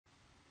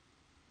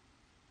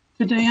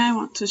Today I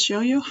want to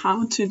show you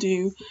how to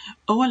do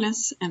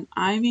OLS and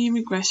IV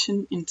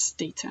regression in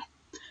stata.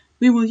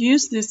 We will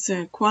use this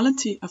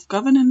quality of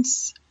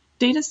governance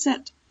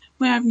dataset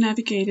where I've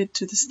navigated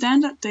to the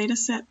standard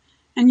dataset,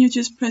 and you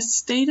just press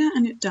stata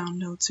and it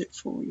downloads it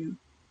for you.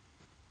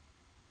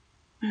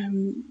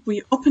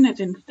 We open it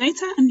in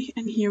stata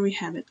and here we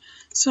have it.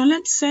 So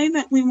let's say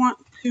that we want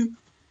to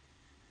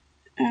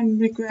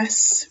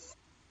regress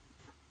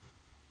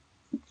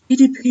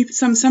GDP,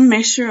 some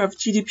measure of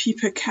GDP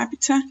per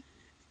capita.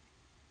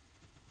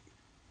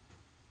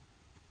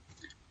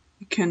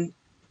 We can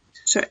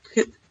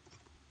hit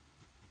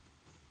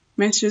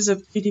measures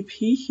of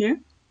GDP here.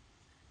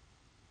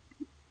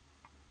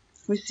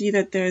 We see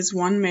that there is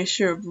one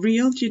measure of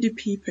real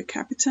GDP per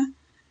capita.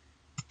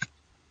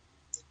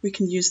 We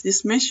can use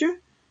this measure.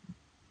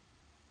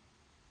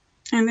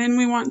 And then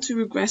we want to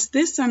regress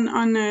this on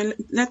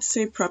let's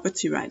say,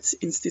 property rights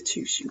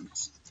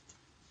institutions.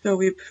 So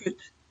we put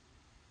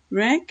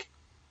reg,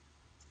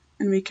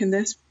 and we can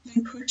then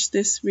push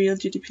this real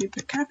GDP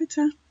per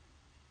capita.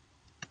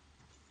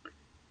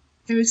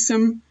 There is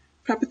some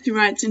property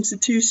rights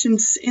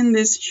institutions in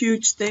this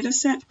huge data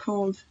set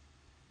called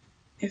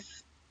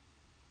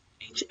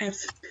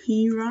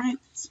HFP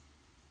rights.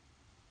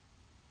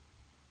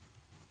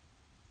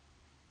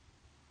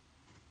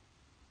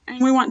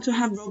 And we want to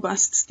have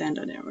robust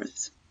standard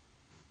errors.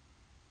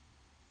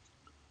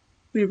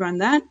 We run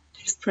that,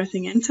 just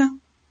pressing enter.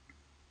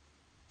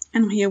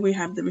 And here we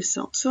have the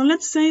result. So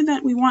let's say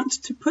that we want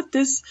to put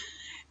this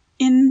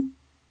in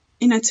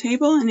a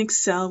table in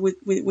Excel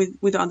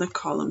with other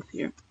columns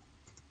here.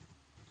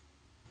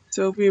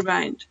 So we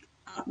write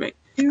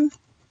outreg2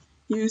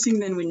 using,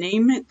 then we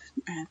name it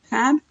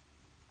tab.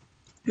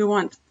 We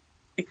want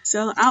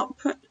Excel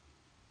output.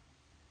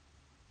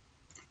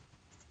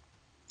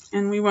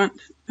 And we want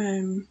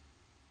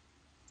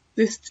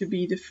this to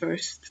be the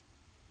first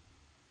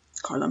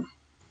column.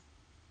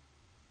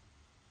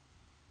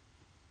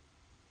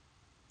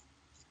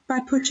 By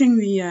pushing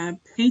the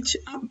page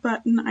up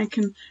button, I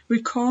can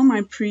recall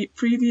my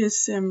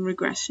previous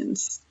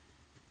regressions.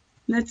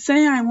 Let's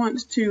say I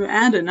want to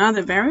add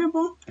another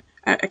variable,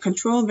 a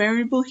control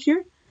variable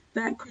here.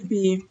 That could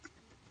be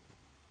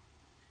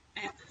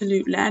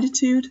absolute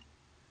latitude.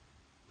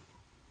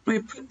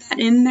 We put that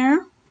in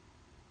there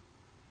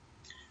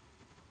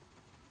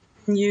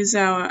and use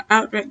our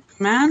outreg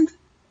command,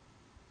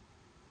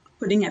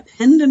 putting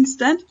append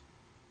instead.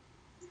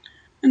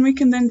 And we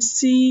can then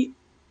see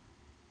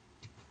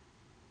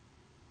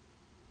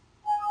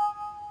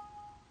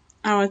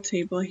our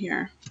table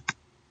here.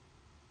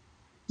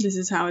 This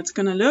is how it's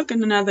going to look,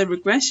 and another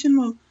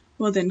regression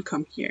will then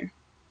come here.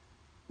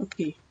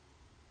 Okay.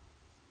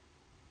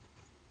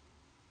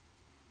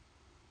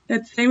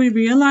 Let's say we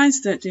realize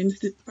that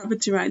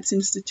property rights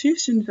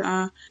institutions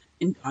are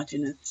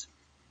endogenous.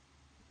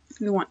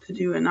 We want to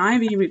do an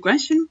IV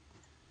regression,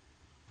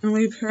 and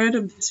we've heard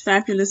of this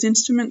fabulous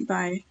instrument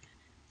by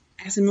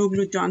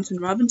Acemoglu, Johnson,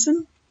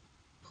 Robinson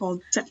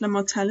called settler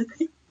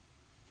mortality.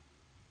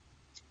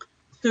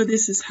 So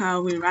this is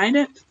how we write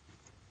it.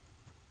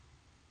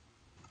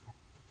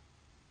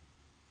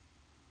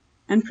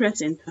 And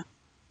press enter.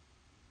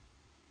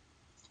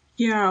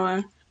 Here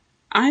are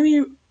our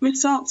IV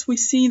results. We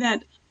see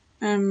that,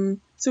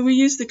 so we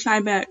use the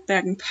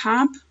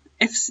Kleibergen-Paap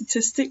F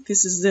statistic.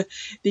 This is the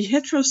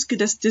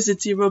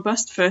heteroskedasticity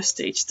robust first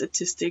stage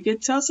statistic.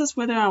 It tells us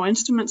whether our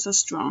instruments are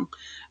strong.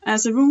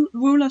 As a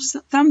rule of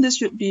thumb, this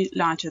should be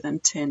larger than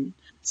 10.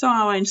 So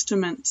our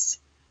instruments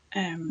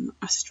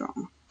are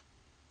strong.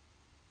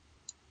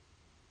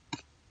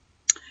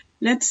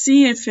 Let's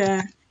see if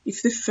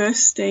the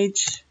first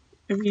stage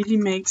really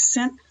makes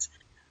sense.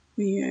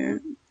 We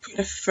put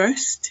a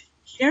first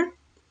here,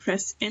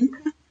 press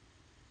enter,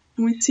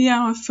 and we see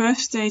our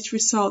first stage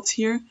results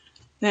here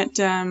that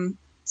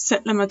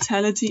settler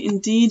mortality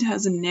indeed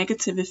has a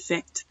negative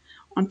effect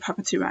on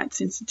property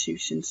rights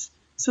institutions.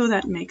 So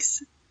that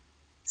makes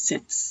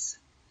sense.